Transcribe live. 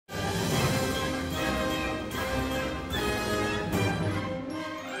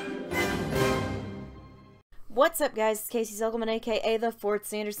What's up, guys? It's Casey Zuckelman, aka the Fourth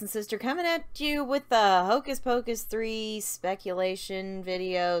Sanderson Sister, coming at you with the Hocus Pocus 3 speculation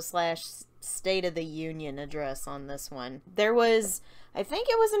video slash State of the Union address on this one. There was, I think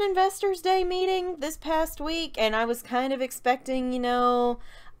it was an Investors Day meeting this past week, and I was kind of expecting, you know,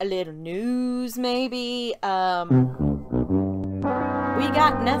 a little news maybe. We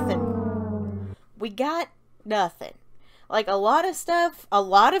got nothing. We got nothing. Like, a lot of stuff, a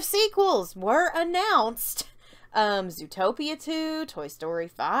lot of sequels were announced. Zootopia 2, Toy Story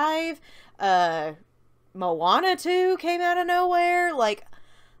 5, Moana 2 came out of nowhere. Like,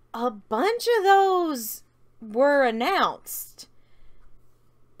 a bunch of those were announced.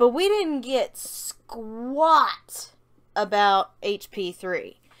 But we didn't get squat about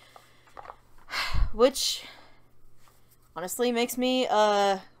HP3. Which, honestly, makes me,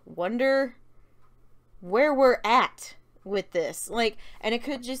 wonder where we're at with this. Like, and it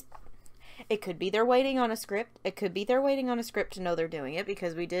could be they're waiting on a script. It could be they're waiting on a script to know they're doing it,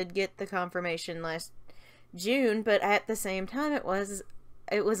 because we did get the confirmation last June, but at the same time it was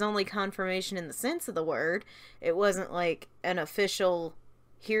only confirmation in the sense of the word. It wasn't like an official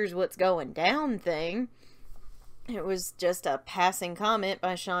here's what's going down thing. It was just a passing comment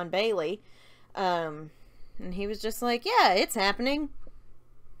by Sean Bailey. And he was just like, yeah, it's happening.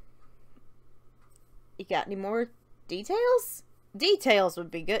 You got any more details? Details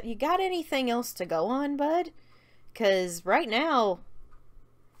would be good. You got anything else to go on, bud? Because right now,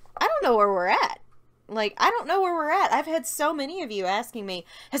 I don't know where we're at. Like, I don't know where we're at. I've had so many of you asking me,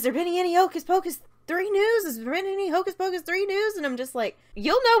 has there been any Hocus Pocus 3 news? Has there been any Hocus Pocus 3 news? And I'm just like,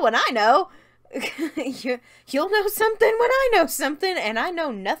 you'll know when I know. You'll know something when I know something, and I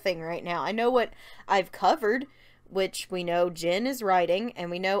know nothing right now. I know what I've covered, which we know Jen is writing, and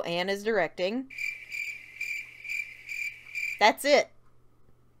we know Anne is directing. That's it.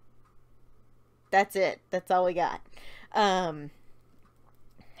 That's it. That's all we got.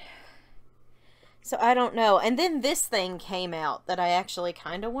 So I don't know. And then this thing came out that I actually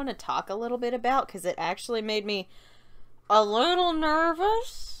kind of want to talk a little bit about, because it actually made me a little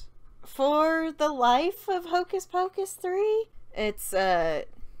nervous for the life of Hocus Pocus 3. It's,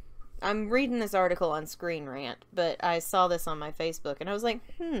 I'm reading this article on Screen Rant, but I saw this on my Facebook, and I was like,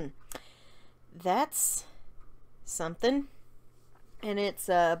 that's something. And it's,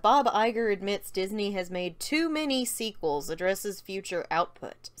 Bob Iger admits Disney has made too many sequels, addresses future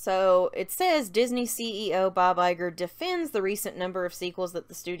output. So, it says Disney CEO Bob Iger defends the recent number of sequels that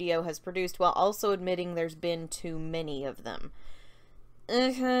the studio has produced, while also admitting there's been too many of them.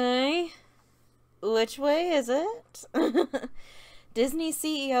 Okay. Which way is it? Disney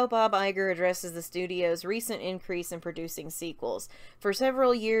CEO Bob Iger addresses the studio's recent increase in producing sequels. For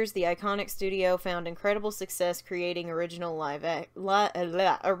several years, the iconic studio found incredible success creating original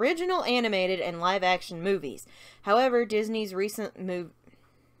animated and live-action movies. However,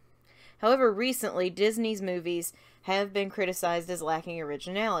 recently, Disney's movies have been criticized as lacking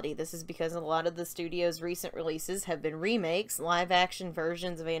originality. This is because a lot of the studio's recent releases have been remakes, live-action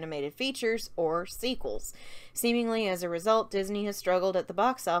versions of animated features, or sequels. Seemingly as a result, Disney has struggled at the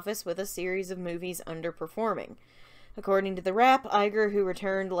box office with a series of movies underperforming. According to The Wrap, Iger, who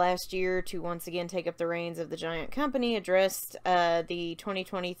returned last year to once again take up the reins of the giant company, addressed the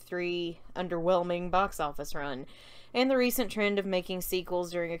 2023 underwhelming box office run and the recent trend of making sequels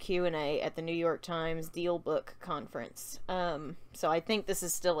during a Q&A at the New York Times DealBook conference. So I think this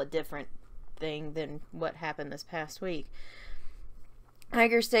is still a different thing than what happened this past week.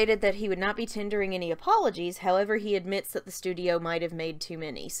 Iger stated that he would not be tendering any apologies, however he admits that the studio might have made too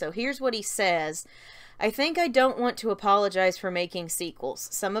many. So here's what he says. I think I don't want to apologize for making sequels.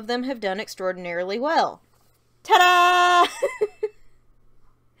 Some of them have done extraordinarily well. Ta-da!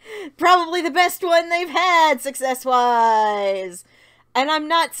 Probably the best one they've had, success-wise. And I'm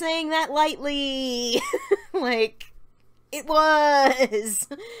not saying that lightly. Like, it was.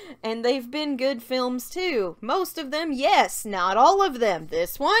 And they've been good films, too. Most of them, yes. Not all of them.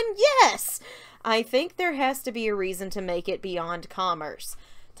 This one, yes. I think there has to be a reason to make it beyond commerce.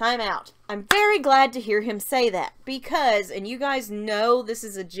 Time out. I'm very glad to hear him say that. Because, and you guys know this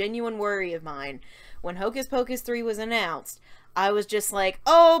is a genuine worry of mine, when Hocus Pocus 3 was announced, I was just like,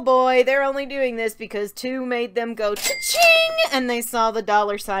 oh boy, they're only doing this because 2 made them go cha-ching, and they saw the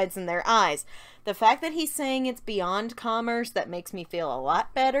dollar signs in their eyes. The fact that he's saying it's beyond commerce, that makes me feel a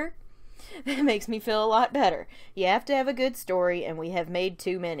lot better. That makes me feel a lot better. You have to have a good story, and we have made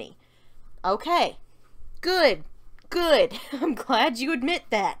too many. Okay. Good. Good. I'm glad you admit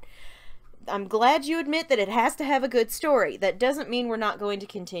that. I'm glad you admit that it has to have a good story. That doesn't mean we're not going to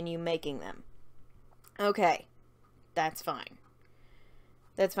continue making them. Okay. That's fine.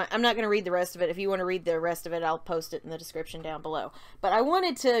 That's fine. I'm not going to read the rest of it. If you want to read the rest of it, I'll post it in the description down below. But I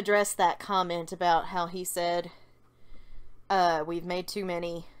wanted to address that comment about how he said, we've made too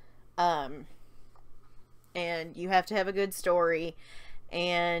many, and you have to have a good story,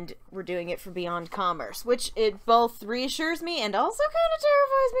 and we're doing it for Beyond Commerce, which it both reassures me and also kind of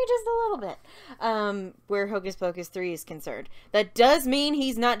terrifies me just a little bit, where Hocus Pocus 3 is concerned. That does mean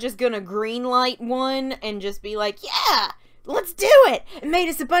he's not just gonna greenlight one and just be like, yeah, let's do it! It made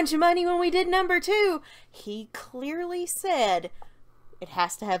us a bunch of money when we did number 2. He clearly said it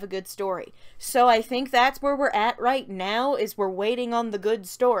has to have a good story. So I think that's where we're at right now, is we're waiting on the good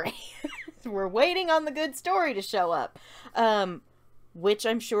story. We're waiting on the good story to show up. Which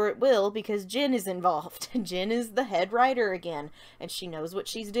I'm sure it will, because Jen is involved. Jen is the head writer again, and she knows what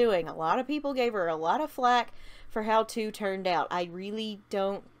she's doing. A lot of people gave her a lot of flack for how 2 turned out. I really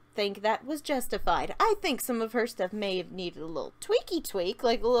don't think that was justified. I think some of her stuff may have needed a little tweak,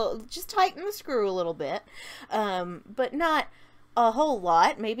 like a little, just tighten the screw a little bit, but not a whole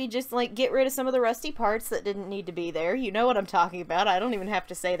lot. Maybe just like get rid of some of the rusty parts that didn't need to be there. You know what I'm talking about. I don't even have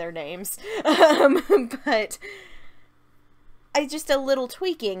to say their names. But just a little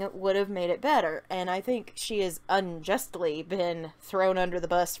tweaking would have made it better, and I think she has unjustly been thrown under the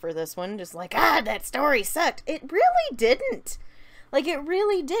bus for this one, just like, that story sucked. It really didn't. Like, it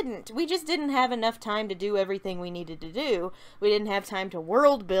really didn't. We just didn't have enough time to do everything we needed to do. We didn't have time to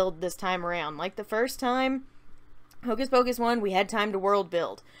world build this time around. Like the first time, Hocus Pocus 1, we had time to world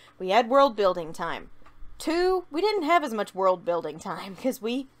build. We had world building time. 2, we didn't have as much world building time, because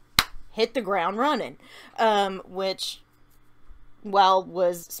we hit the ground running, which, while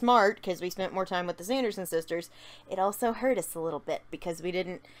was smart, because we spent more time with the Sanderson sisters, it also hurt us a little bit, because we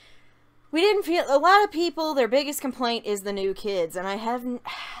didn't feel, a lot of people, their biggest complaint is the new kids, and I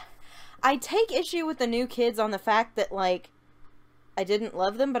take issue with the new kids on the fact that, like, I didn't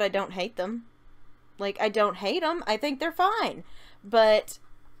love them, but I don't hate them. Like, I don't hate them, I think they're fine, but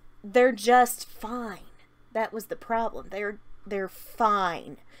they're just fine. That was the problem. They're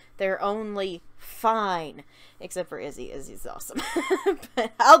fine. They're only fine. Except for Izzy. Izzy's awesome.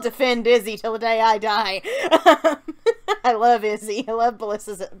 But I'll defend Izzy till the day I die. I love Izzy. I love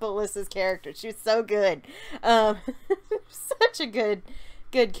Belissa's character. She was so good. Such a good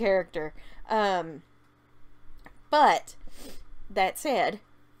character. But that said,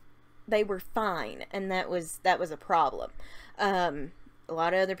 they were fine, and that was a problem. A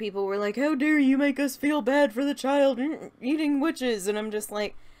lot of other people were like, how dare you make us feel bad for the child eating witches, and I'm just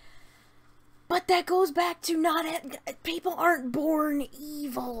like, but that goes back to people aren't born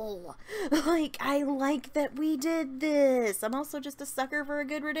evil. Like, I like that we did this. I'm also just a sucker for a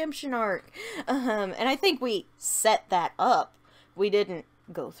good redemption arc. And I think we set that up. We didn't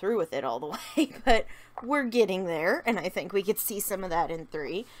go through with it all the way, but we're getting there, and I think we could see some of that in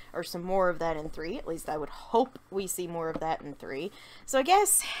 3, or some more of that in 3. At least I would hope we see more of that in 3. So I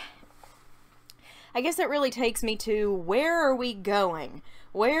guess that really takes me to, where are we going?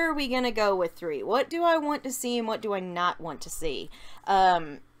 Where are we going to go with 3? What do I want to see and what do I not want to see?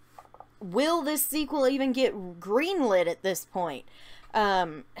 Will this sequel even get greenlit at this point?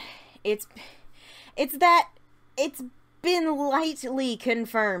 It's been lightly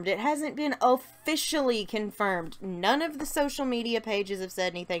confirmed. It hasn't been officially confirmed. None of the social media pages have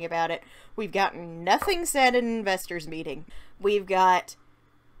said anything about it. We've got nothing said in investors meeting. We've got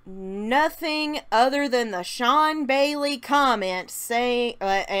nothing other than the Sean Bailey comment saying,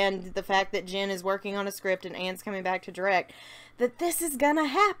 and the fact that Jen is working on a script and Anne's coming back to direct, that this is gonna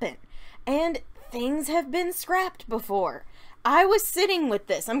happen. And things have been scrapped before. I was sitting with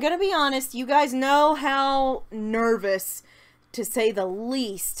this. I'm gonna be honest, you guys know how nervous, to say the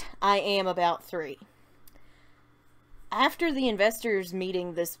least, I am about 3. After the investors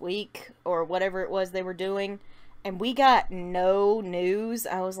meeting this week, or whatever it was they were doing, and we got no news,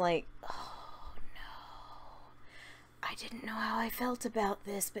 I was like, oh no. I didn't know how I felt about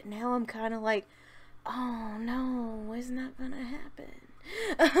this, but now I'm kind of like, oh no, isn't that gonna happen?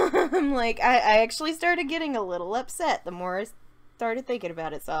 I'm like, I actually started getting a little upset the more I started thinking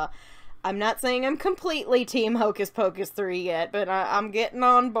about it. So I'm not saying I'm completely Team Hocus Pocus 3 yet, but I'm getting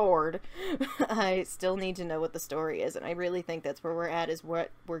on board. I still need to know what the story is, and I really think that's where we're at, is what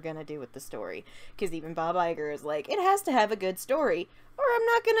we're gonna do with the story. Because even Bob Iger is like, it has to have a good story, or I'm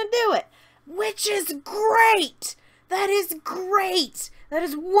not gonna do it. Which is great! That is great! That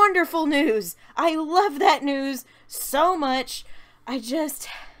is wonderful news! I love that news so much. I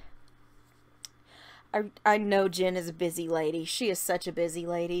know Jen is a busy lady. She is such a busy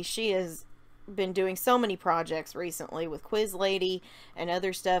lady. She has been doing so many projects recently with Quiz Lady and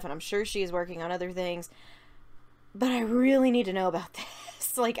other stuff, and I'm sure she is working on other things. But I really need to know about this.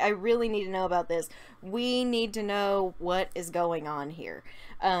 this. Like, I really need to know about this. We need to know what is going on here.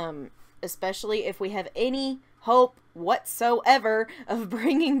 Especially if we have any hope whatsoever of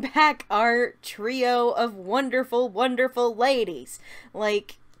bringing back our trio of wonderful, wonderful ladies.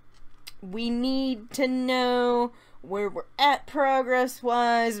 Like, we need to know where we're at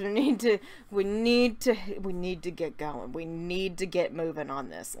progress-wise. We need to get going. We need to get moving on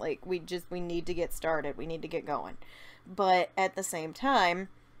this. Like, we need to get started. We need to get going. But at the same time,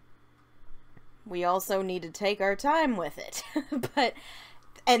 we also need to take our time with it.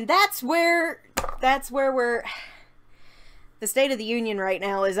 And that's where we're... The State of the Union right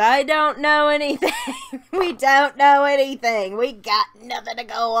now is, I don't know anything. We don't know anything. We got nothing to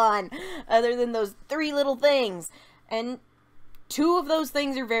go on other than those 3 little things. And 2 of those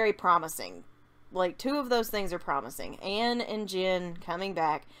things are very promising. Like, 2 of those things are promising. Anne and Jen coming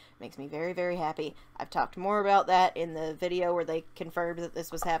back makes me very, very happy. I've talked more about that in the video where they confirmed that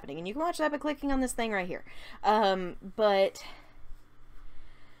this was happening. And you can watch that by clicking on this thing right here. But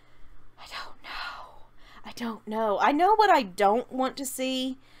I don't know. I know what I don't want to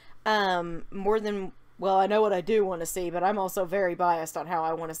see, more than, well, I know what I do want to see, but I'm also very biased on how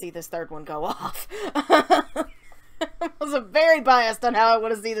I want to see this 3rd one go off. I'm also very biased on how I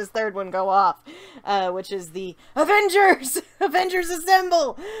want to see this 3rd one go off, which is the Avengers! Avengers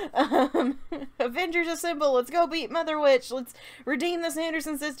Assemble! Avengers Assemble! Let's go beat Mother Witch! Let's redeem the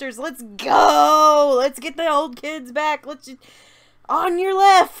Sanderson sisters! Let's go! Let's get the old kids back! Let's just... On your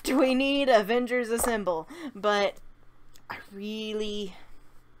left, we need Avengers Assemble. But I really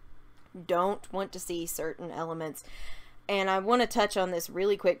don't want to see certain elements. And I want to touch on this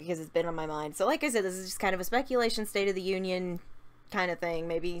really quick because it's been on my mind. So like I said, this is just kind of a speculation, State of the Union kind of thing.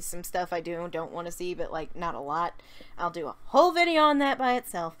 Maybe some stuff I don't want to see, but like not a lot. I'll do a whole video on that by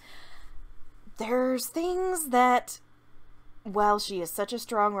itself. There's things that, while she is such a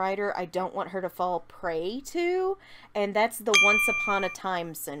strong writer, I don't want her to fall prey to, and that's the Once Upon a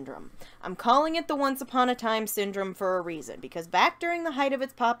Time syndrome. I'm calling it the Once Upon a Time syndrome for a reason, because back during the height of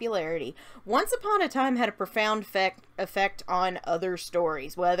its popularity, Once Upon a Time had a profound effect on other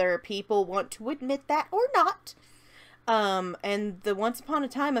stories, whether people want to admit that or not. And the Once Upon a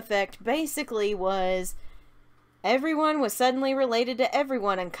Time effect basically was... everyone was suddenly related to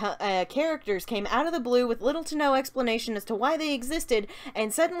everyone, and characters came out of the blue with little to no explanation as to why they existed,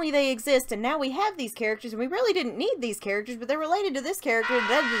 and suddenly they exist, and now we have these characters, and we really didn't need these characters, but they're related to this character,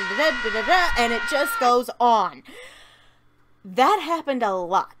 and it just goes on. That happened a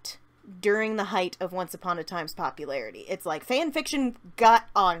lot during the height of Once Upon a Time's popularity. It's like fanfiction got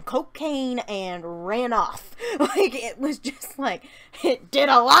on cocaine and ran off. Like, it was just like, it did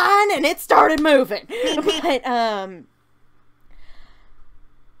a line and it started moving. But, I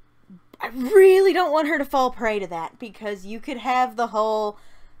really don't want her to fall prey to that, because you could have the whole,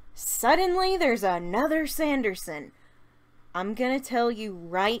 suddenly there's another Sanderson. I'm gonna tell you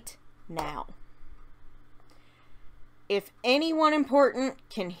right now. If anyone important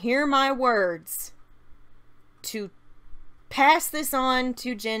can hear my words, to pass this on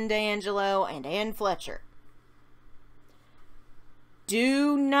to Jen D'Angelo and Ann Fletcher,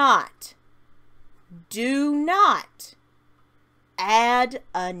 do not add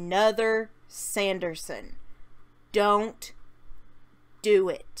another Sanderson. Don't do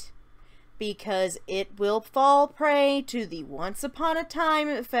it. Because it will fall prey to the Once Upon a Time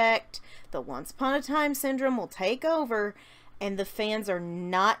effect. The Once Upon a Time syndrome will take over, and the fans are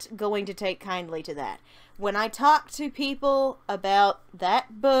not going to take kindly to that. When I talk to people about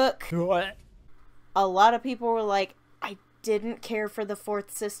that book, a lot of people were like, I didn't care for the 4th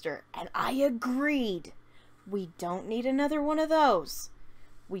sister. And I agreed. We don't need another one of those.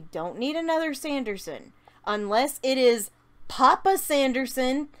 We don't need another Sanderson. Unless it is Papa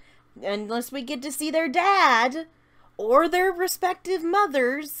Sanderson, unless we get to see their dad or their respective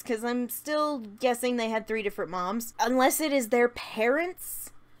mothers, because I'm still guessing they had 3 different moms. Unless it is their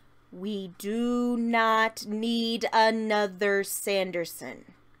parents, we do not need another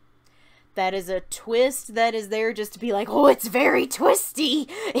Sanderson. That is a twist that is there just to be like, oh, it's very twisty.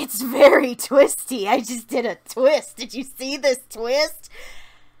 It's very twisty. I just did a twist. Did you see this twist?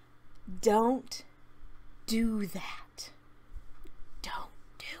 Don't do that. Don't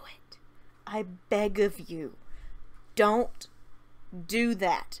do it. I beg of you. Don't do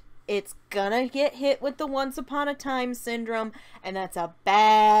that. It's gonna get hit with the Once Upon a Time syndrome, and that's a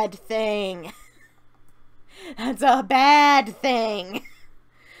bad thing. That's a bad thing.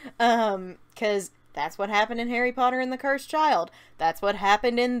 Because that's what happened in Harry Potter and the Cursed Child. That's what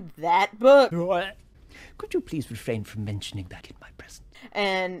happened in that book. Could you please refrain from mentioning that in my presence?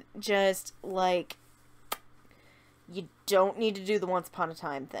 And just, like, You don't need to do the Once Upon a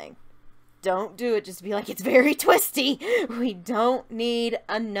Time thing. Don't do it just to be like, it's very twisty. We don't need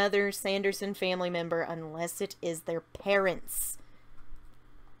another Sanderson family member unless it is their parents.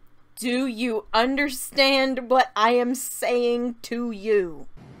 Do you understand what I am saying to you?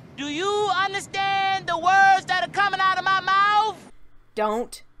 Do you understand the words that are coming out of my mouth?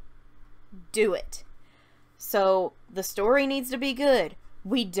 Don't do it. So, the story needs to be good.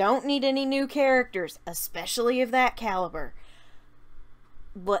 We don't need any new characters, especially of that caliber.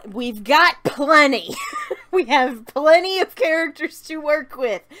 But we've got plenty. We have plenty of characters to work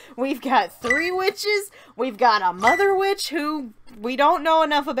with. We've got 3 witches. We've got a mother witch who we don't know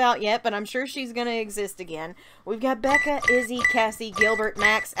enough about yet, but I'm sure she's going to exist again. We've got Becca, Izzy, Cassie, Gilbert,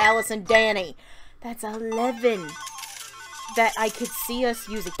 Max, Alice, and Danny. That's 11 that I could see us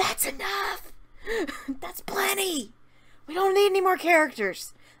using. That's enough. That's plenty. We don't need any more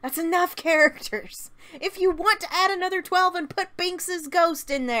characters. That's enough characters. If you want to add another 12 and put Binks's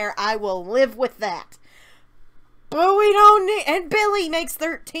ghost in there, I will live with that. But we don't need... And Billy makes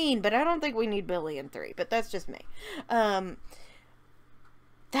 13, but I don't think we need Billy in 3. But that's just me.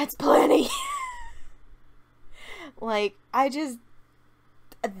 That's plenty. Like, I just...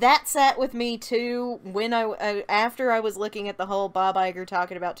 That sat with me, too, when after I was looking at the whole Bob Iger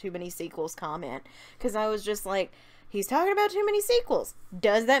talking about too many sequels comment. Because I was just like... He's talking about too many sequels.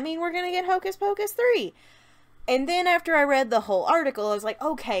 Does that mean we're going to get Hocus Pocus 3? And then after I read the whole article, I was like,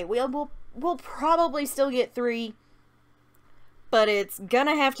 okay, we'll probably still get 3. But it's going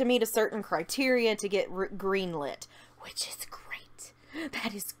to have to meet a certain criteria to get greenlit. Which is great.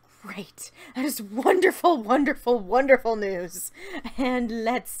 That is great. That is wonderful, wonderful, wonderful news. And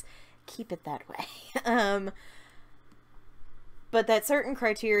let's keep it that way. But that certain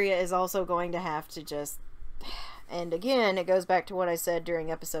criteria is also going to have to just... And again, it goes back to what I said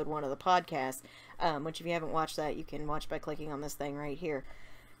during episode 1 of the podcast, which if you haven't watched that, you can watch by clicking on this thing right here.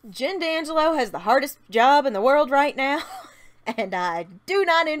 Jen D'Angelo has the hardest job in the world right now, and I do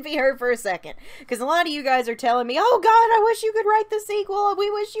not envy her for a second. Because a lot of you guys are telling me, oh God, I wish you could write the sequel, we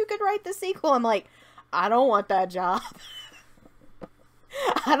wish you could write the sequel. I'm like, I don't want that job.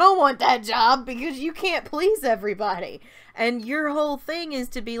 I don't want that job because you can't please everybody. And your whole thing is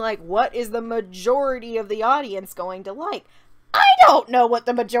to be like, what is the majority of the audience going to like? I don't know what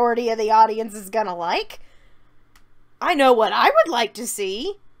the majority of the audience is gonna like. I know what I would like to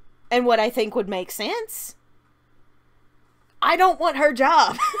see and what I think would make sense. I don't want her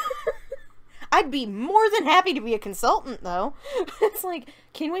job. I'd be more than happy to be a consultant, though. It's like,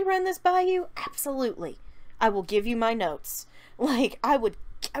 can we run this by you? Absolutely. I will give you my notes. Like, I would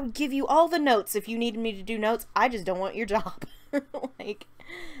give you all the notes if you needed me to do notes. I just don't want your job. Like,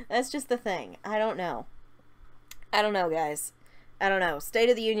 that's just the thing. I don't know. I don't know, guys. I don't know. State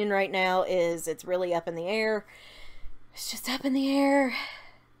of the Union right now is, it's really up in the air. It's just up in the air.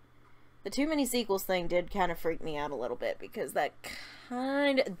 The too many sequels thing did kind of freak me out a little bit, because that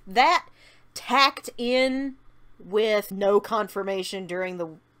tacked in with no confirmation during the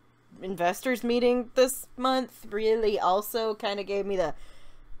investors meeting this month really also kind of gave me the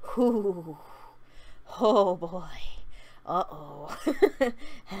whoo, oh boy, uh-oh.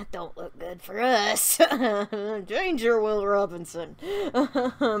 That don't look good for us. Danger, Will Robinson.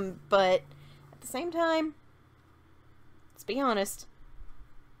 But at the same time, let's be honest,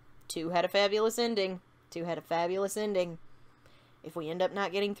 2 had a fabulous ending. 2 had a fabulous ending. If we end up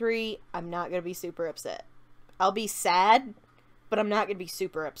not getting 3, I'm not going to be super upset. I'll be sad, but I'm not going to be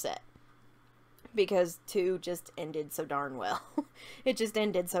super upset. Because 2 just ended so darn well. It just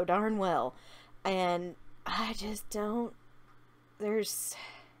ended so darn well. And I just don't... There's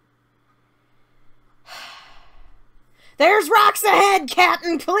rocks ahead,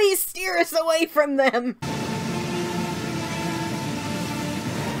 Captain! Please steer us away from them!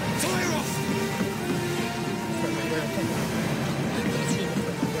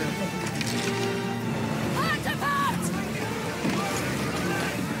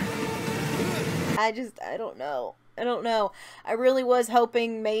 I don't know. I don't know. I really was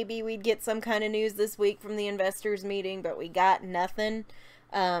hoping maybe we'd get some kind of news this week from the investors meeting, but we got nothing.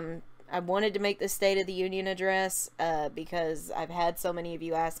 I wanted to make the State of the Union address, because I've had so many of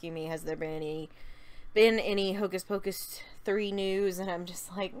you asking me, has there been any Hocus Pocus 3 news? And I'm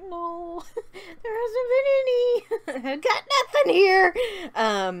just like, no, there hasn't been any. I've got nothing here.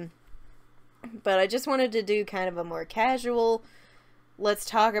 But I just wanted to do kind of a more casual, let's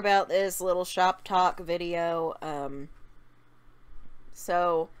talk about this little shop talk video.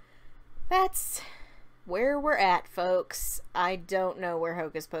 So that's where we're at, folks. I don't know where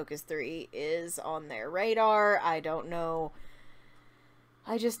Hocus Pocus 3 is on their radar. I don't know.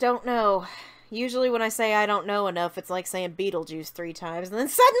 I just don't know. Usually when I say I don't know enough, it's like saying Beetlejuice 3 times, and then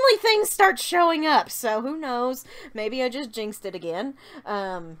suddenly things start showing up, so who knows? Maybe I just jinxed it again.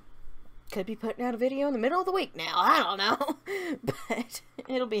 Could be putting out a video in the middle of the week now, I don't know, but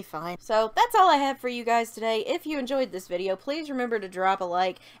it'll be fine. So that's all I have for you guys today. If you enjoyed this video, please remember to drop a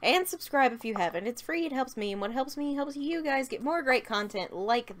like and subscribe if you haven't. It's free, it helps me, and what helps me helps you guys get more great content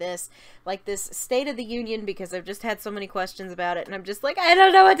like this State of the Union, because I've just had so many questions about it, and I'm just like, I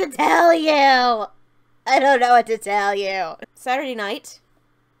don't know what to tell you! I don't know what to tell you! Saturday night,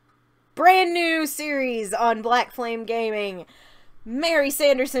 brand new series on Black Flame Gaming. Mary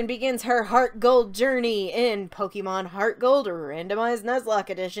Sanderson begins her Heart Gold journey in Pokemon Heart Gold Randomized Nuzlocke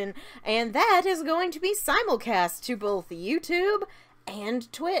Edition, and that is going to be simulcast to both YouTube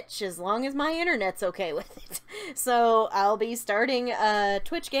and Twitch, as long as my internet's okay with it. So I'll be starting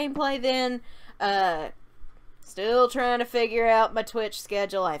Twitch gameplay then. Still trying to figure out my Twitch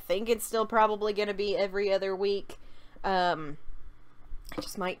schedule. I think it's still probably going to be every other week. I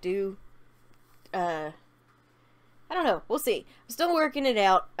just might do... I don't know. We'll see. I'm still working it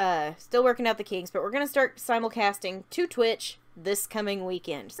out. Still working out the kinks, but we're going to start simulcasting to Twitch this coming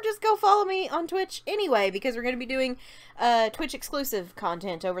weekend. So just go follow me on Twitch anyway, because we're going to be doing Twitch exclusive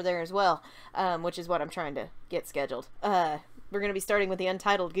content over there as well, which is what I'm trying to get scheduled. We're going to be starting with the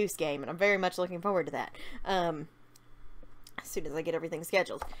Untitled Goose Game, and I'm very much looking forward to that. As soon as I get everything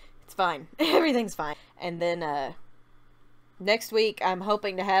scheduled. It's fine. Everything's fine. And then next week, I'm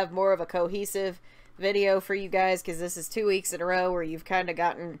hoping to have more of a cohesive video for you guys, because this is 2 weeks in a row where you've kind of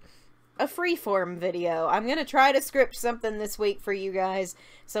gotten a freeform video. I'm going to try to script something this week for you guys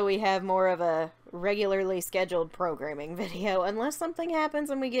so we have more of a regularly scheduled programming video, unless something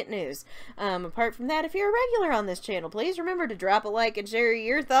happens and we get news. Apart from that, if you're a regular on this channel, please remember to drop a like and share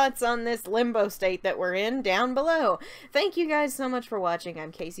your thoughts on this limbo state that we're in down below. Thank you guys so much for watching.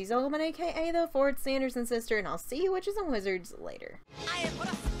 I'm Casey Zolman, aka the Ford Sanderson Sister, and I'll see you witches and wizards later. I am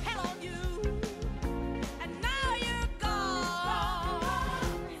put a spell on you.